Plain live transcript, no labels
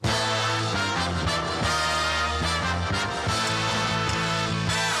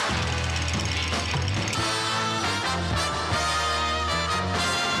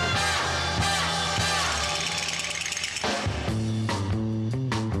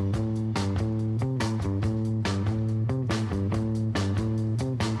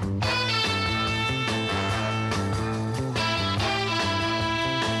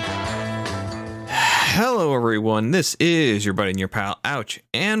Hello everyone, this is your buddy and your pal, Ouch,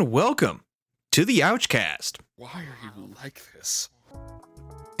 and welcome to the Ouchcast. Why are you like this?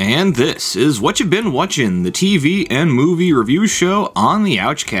 And this is What You've Been Watching, the TV and movie review show on the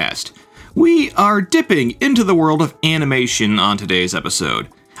Ouchcast. We are dipping into the world of animation on today's episode.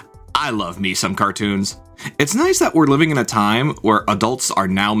 I love me some cartoons. It's nice that we're living in a time where adults are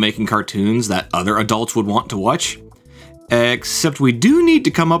now making cartoons that other adults would want to watch. Except we do need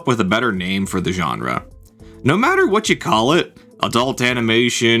to come up with a better name for the genre. No matter what you call it, adult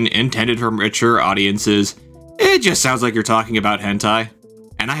animation, intended for mature audiences, it just sounds like you're talking about hentai.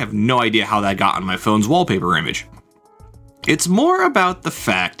 And I have no idea how that got on my phone's wallpaper image. It's more about the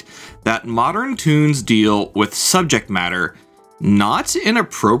fact that modern toons deal with subject matter not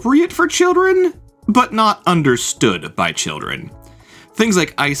inappropriate for children, but not understood by children. Things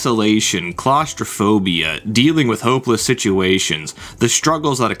like isolation, claustrophobia, dealing with hopeless situations, the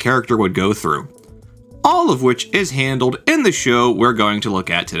struggles that a character would go through. All of which is handled in the show we're going to look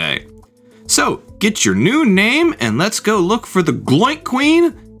at today. So, get your new name and let's go look for the Gloink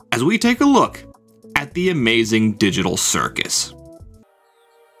Queen as we take a look at the amazing digital circus.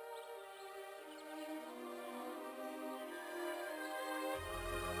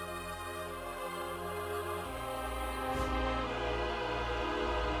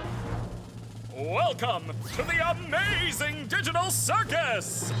 Welcome to the amazing digital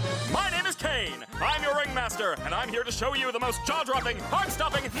circus! My name is Kane. I'm your ringmaster, and I'm here to show you the most jaw-dropping,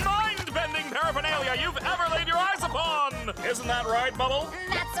 heart-stopping, mind-bending paraphernalia you've ever laid your eyes upon! Isn't that right, Bubble?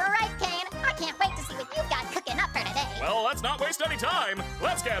 That's right, Kane. I can't wait to see what you've got cooking up for today. Well, let's not waste any time.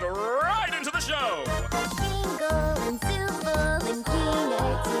 Let's get right into the show! Bingo and Super and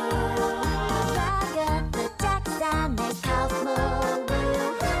Keener too. Drag up the text and make house more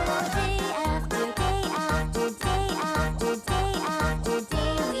real. Day after day after day after day after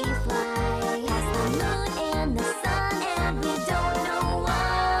day we fly past the moon and the sun and we don't know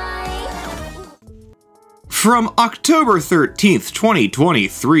why. From October 13th,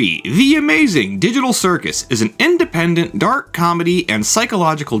 2023, The Amazing Digital Circus is an independent dark comedy and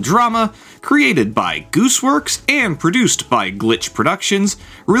psychological drama created by Gooseworks and produced by Glitch Productions,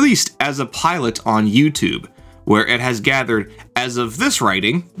 released as a pilot on YouTube, where it has gathered, as of this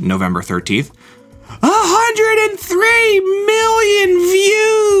writing, November 13th, 103 million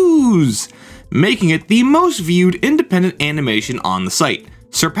views, making it the most viewed independent animation on the site,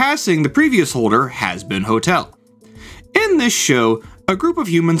 surpassing the previous holder, Has Been Hotel. In this show, a group of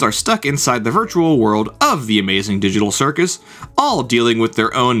humans are stuck inside the virtual world of the amazing digital circus, all dealing with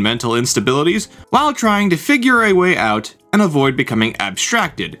their own mental instabilities while trying to figure a way out and avoid becoming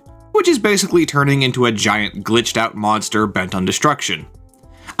abstracted, which is basically turning into a giant glitched out monster bent on destruction.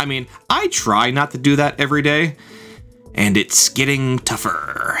 I mean, I try not to do that every day, and it's getting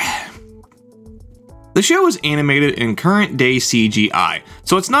tougher. The show is animated in current day CGI,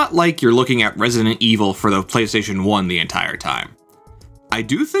 so it's not like you're looking at Resident Evil for the PlayStation 1 the entire time. I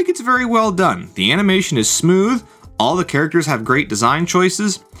do think it's very well done. The animation is smooth, all the characters have great design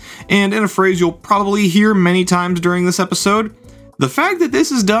choices, and in a phrase you'll probably hear many times during this episode, the fact that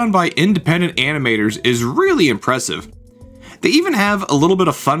this is done by independent animators is really impressive. They even have a little bit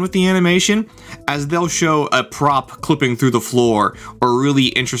of fun with the animation, as they'll show a prop clipping through the floor or really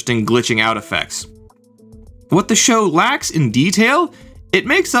interesting glitching out effects. What the show lacks in detail, it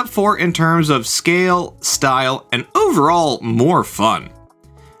makes up for in terms of scale, style, and overall more fun.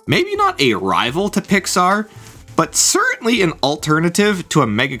 Maybe not a rival to Pixar, but certainly an alternative to a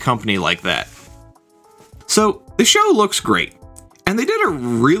mega company like that. So, the show looks great, and they did a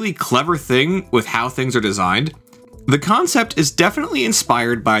really clever thing with how things are designed. The concept is definitely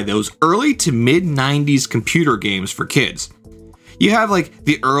inspired by those early to mid-90s computer games for kids. You have like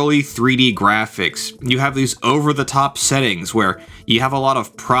the early 3D graphics, you have these over-the-top settings where you have a lot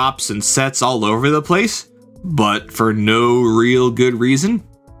of props and sets all over the place, but for no real good reason.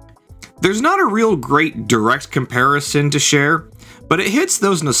 There's not a real great direct comparison to share, but it hits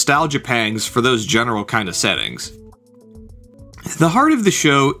those nostalgia pangs for those general kind of settings. The heart of the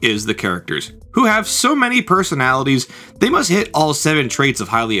show is the characters, who have so many personalities they must hit all 7 traits of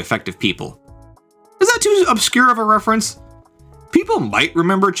highly effective people. Is that too obscure of a reference? People might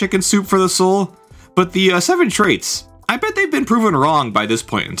remember Chicken Soup for the Soul, but the 7 traits, I bet they've been proven wrong by this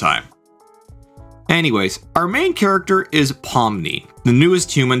point in time. Anyways, our main character is Pomni, the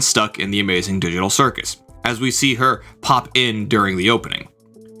newest human stuck in the amazing digital circus, as we see her pop in during the opening.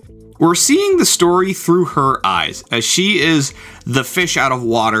 We're seeing the story through her eyes, as she is the fish out of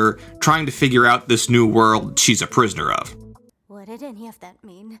water trying to figure out this new world she's a prisoner of. What did any of that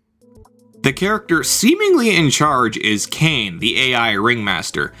mean? The character seemingly in charge is Kane, the AI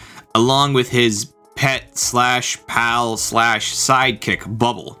ringmaster, along with his pet slash pal slash sidekick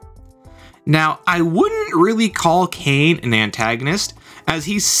bubble. Now, I wouldn't really call Kane an antagonist, as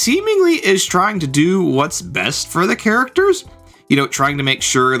he seemingly is trying to do what's best for the characters, trying to make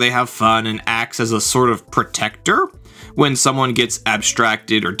sure they have fun and acts as a sort of protector when someone gets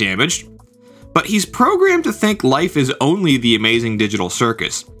abstracted or damaged. But he's programmed to think life is only the amazing digital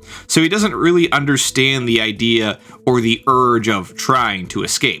circus, so he doesn't really understand the idea or the urge of trying to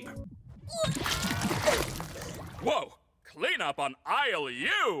escape. Whoa! Clean up on aisle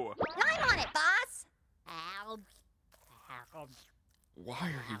U! I'm on it, boss. Why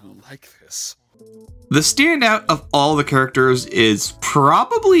are you like this? The standout of all the characters is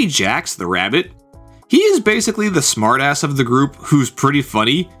probably Jax the Rabbit. He is basically the smartass of the group who's pretty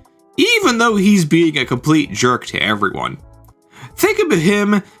funny, even though he's being a complete jerk to everyone. Think of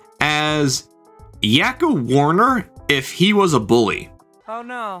him as Yakko Warner if he was a bully. Oh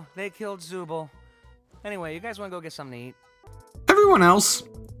no, they killed Zubul. Anyway, you guys want to go get something to eat? Everyone else,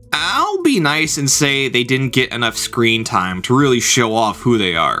 I'll be nice and say they didn't get enough screen time to really show off who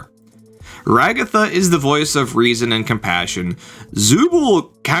they are. Ragatha is the voice of reason and compassion.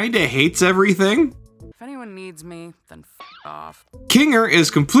 Zubul kinda hates everything. If anyone needs me, then off. Kinger is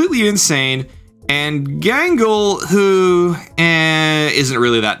completely insane, and Gangle, who isn't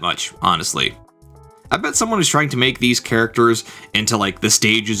really that much, honestly. I bet someone is trying to make these characters into like the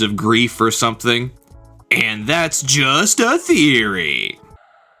stages of grief or something, and that's just a theory.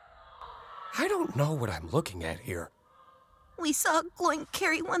 I don't know what I'm looking at here. We saw Gloink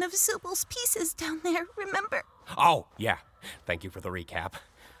carry one of Zubul's pieces down there, remember? Oh, yeah. Thank you for the recap.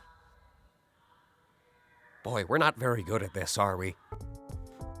 Boy, we're not very good at this, are we?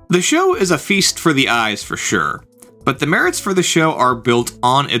 The show is a feast for the eyes for sure, but the merits for the show are built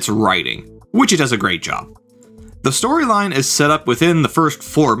on its writing, which it does a great job. The storyline is set up within the first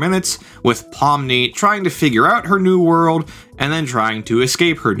 4 minutes, with Pomni trying to figure out her new world and then trying to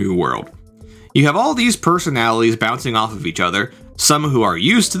escape her new world. You have all these personalities bouncing off of each other, some who are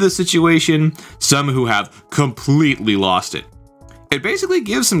used to the situation, some who have completely lost it. It basically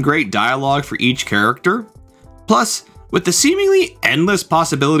gives some great dialogue for each character. Plus, with the seemingly endless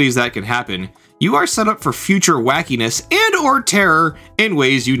possibilities that can happen, you are set up for future wackiness and or terror in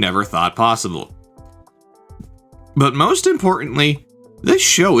ways you never thought possible. But most importantly, this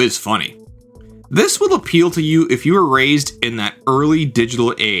show is funny. This will appeal to you if you were raised in that early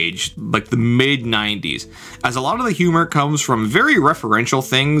digital age, like the mid-90s, as a lot of the humor comes from very referential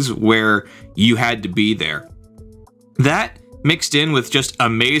things where you had to be there. That, mixed in with just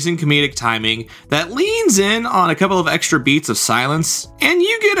amazing comedic timing that leans in on a couple of extra beats of silence, and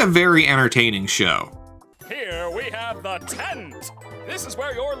you get a very entertaining show. Here we have the tent! This is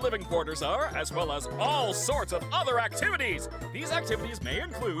where your living quarters are, as well as all sorts of other activities. These activities may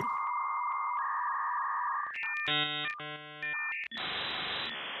include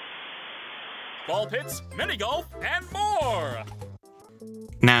ball pits, mini golf, and more!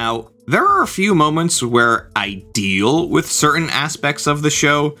 Now, there are a few moments where I deal with certain aspects of the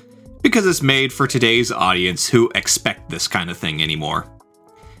show because it's made for today's audience who expect this kind of thing anymore.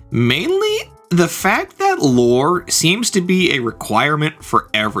 Mainly, the fact that lore seems to be a requirement for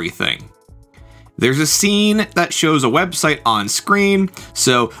everything. There's a scene that shows a website on screen,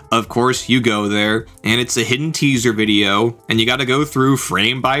 so of course you go there, and it's a hidden teaser video, and you gotta go through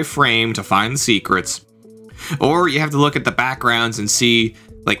frame by frame to find the secrets. Or you have to look at the backgrounds and see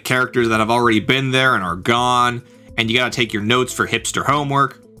like characters that have already been there and are gone, and you gotta take your notes for hipster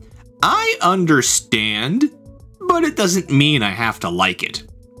homework. I understand, but it doesn't mean I have to like it.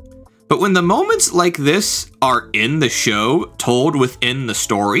 But when the moments like this are in the show, told within the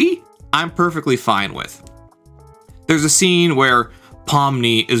story, I'm perfectly fine with. There's a scene where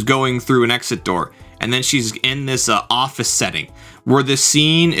Pomni is going through an exit door, and then she's in this office setting where the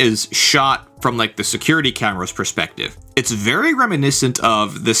scene is shot from like the security camera's perspective. It's very reminiscent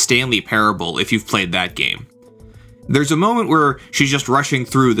of the Stanley Parable if you've played that game. There's a moment where she's just rushing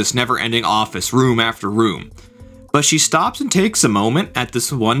through this never-ending office, room after room, but she stops and takes a moment at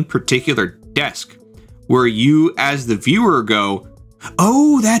this one particular desk where you as the viewer go,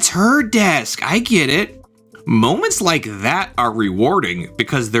 "Oh, that's her desk, I get it." Moments like that are rewarding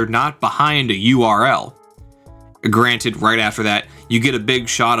because they're not behind a URL. Granted, right after that, you get a big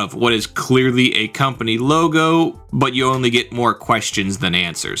shot of what is clearly a company logo, but you only get more questions than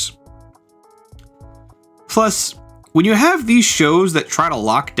answers. Plus, when you have these shows that try to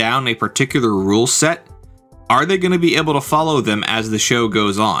lock down a particular rule set, are they going to be able to follow them as the show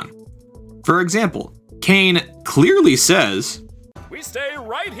goes on? For example, Kane clearly says, we stay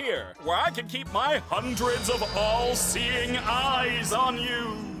right here, where I can keep my hundreds of all-seeing eyes on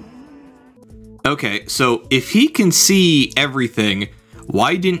you. Okay, so if he can see everything,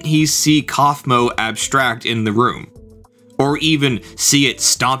 why didn't he see Kaufmo abstract in the room? Or even see it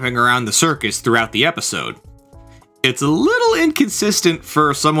stomping around the circus throughout the episode? It's a little inconsistent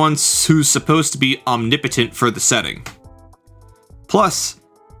for someone who's supposed to be omnipotent for the setting. Plus,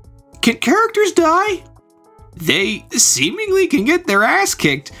 can characters die? They seemingly can get their ass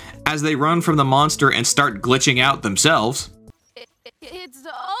kicked as they run from the monster and start glitching out themselves. It's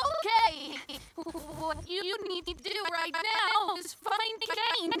okay. What you need to do right now is find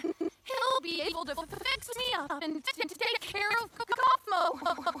Kane. He'll be able to fix me up and take care of Kaufmo.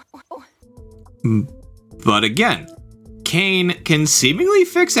 But again, Kane can seemingly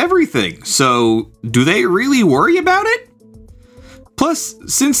fix everything, so do they really worry about it? Plus,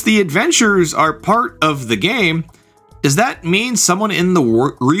 since the adventures are part of the game, does that mean someone in the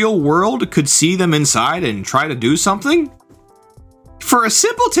real world could see them inside and try to do something? For a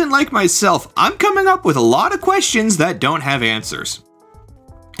simpleton like myself, I'm coming up with a lot of questions that don't have answers.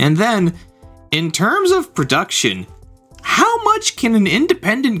 And then, in terms of production, how much can an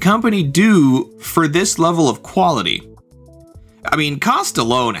independent company do for this level of quality? I mean, cost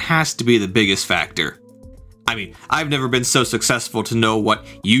alone has to be the biggest factor. I mean, I've never been so successful to know what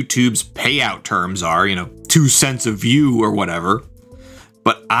YouTube's payout terms are, 2 cents a view or whatever.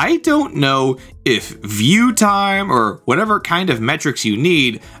 But I don't know if view time or whatever kind of metrics you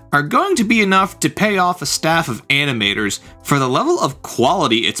need are going to be enough to pay off a staff of animators for the level of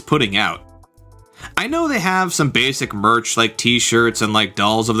quality it's putting out. I know they have some basic merch like t-shirts and like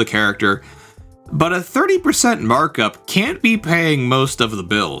dolls of the character, but a 30% markup can't be paying most of the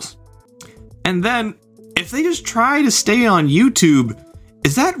bills. And then, if they just try to stay on YouTube,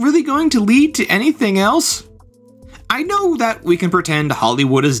 is that really going to lead to anything else? I know that we can pretend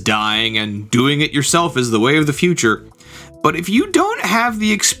Hollywood is dying and doing it yourself is the way of the future, but if you don't have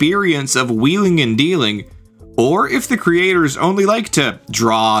the experience of wheeling and dealing, or if the creators only like to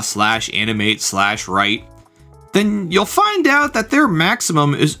draw/animate/write, then you'll find out that their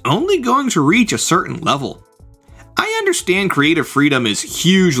maximum is only going to reach a certain level. I understand creative freedom is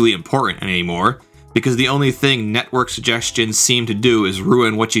hugely important anymore, because the only thing network suggestions seem to do is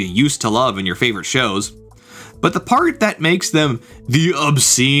ruin what you used to love in your favorite shows. But the part that makes them the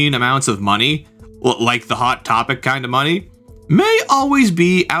obscene amounts of money, like the Hot Topic kind of money, may always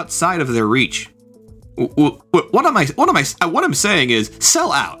be outside of their reach. What I'm saying is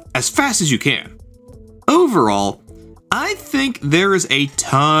sell out as fast as you can. Overall, I think there is a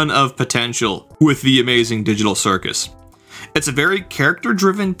ton of potential with the amazing Digital Circus. It's a very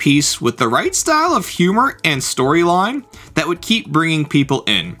character-driven piece with the right style of humor and storyline that would keep bringing people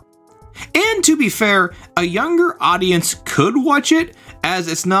in. And to be fair, a younger audience could watch it, as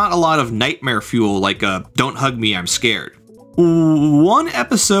it's not a lot of nightmare fuel like Don't Hug Me, I'm Scared. One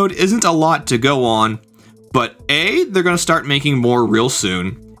episode isn't a lot to go on, but A, they're going to start making more real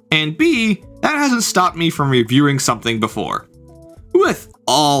soon, and B, that hasn't stopped me from reviewing something before. With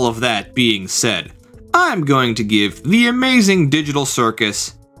all of that being said, I'm going to give the amazing Digital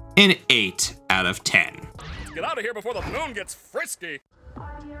Circus an 8 out of 10. Get out of here before the moon gets frisky.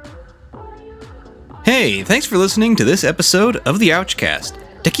 Hey, thanks for listening to this episode of the Ouchcast.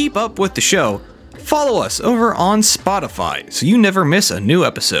 To keep up with the show, follow us over on Spotify so you never miss a new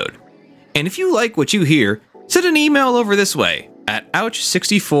episode. And if you like what you hear, send an email over this way at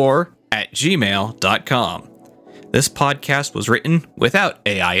ouch64@gmail.com. This podcast was written without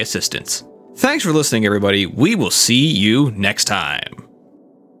AI assistance. Thanks for listening, everybody. We will see you next time.